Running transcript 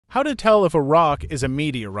How to tell if a rock is a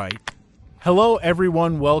meteorite. Hello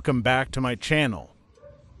everyone, welcome back to my channel.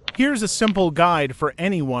 Here's a simple guide for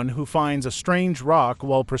anyone who finds a strange rock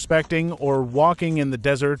while prospecting or walking in the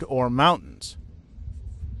desert or mountains.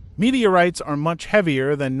 Meteorites are much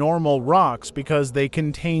heavier than normal rocks because they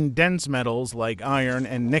contain dense metals like iron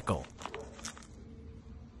and nickel.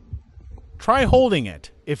 Try holding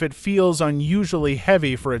it. If it feels unusually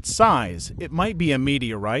heavy for its size, it might be a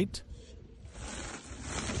meteorite.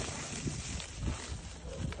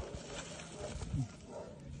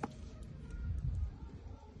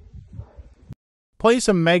 Place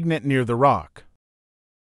a magnet near the rock.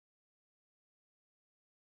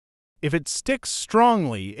 If it sticks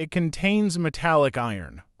strongly, it contains metallic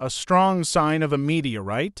iron, a strong sign of a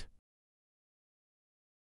meteorite.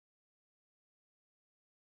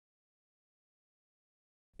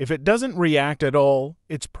 If it doesn't react at all,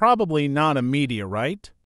 it's probably not a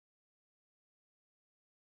meteorite.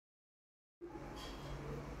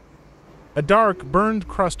 A dark, burned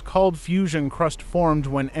crust called fusion crust formed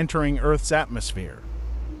when entering Earth's atmosphere.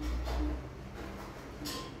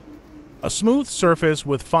 A smooth surface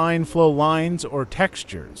with fine flow lines or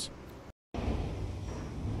textures.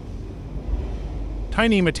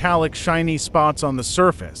 Tiny metallic shiny spots on the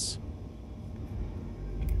surface.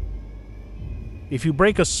 If you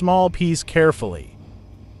break a small piece carefully.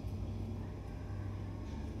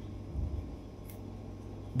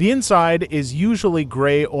 The inside is usually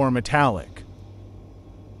gray or metallic.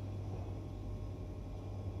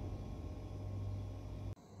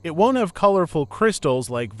 It won't have colorful crystals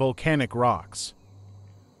like volcanic rocks.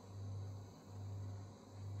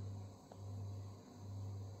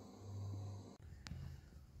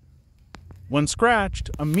 When scratched,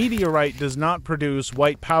 a meteorite does not produce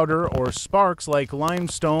white powder or sparks like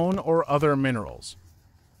limestone or other minerals.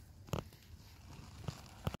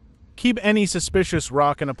 Keep any suspicious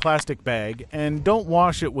rock in a plastic bag and don't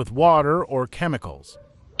wash it with water or chemicals.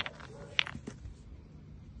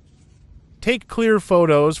 Take clear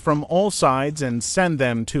photos from all sides and send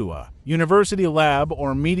them to a university lab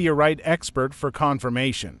or meteorite expert for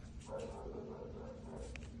confirmation.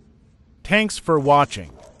 Thanks for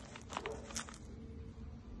watching.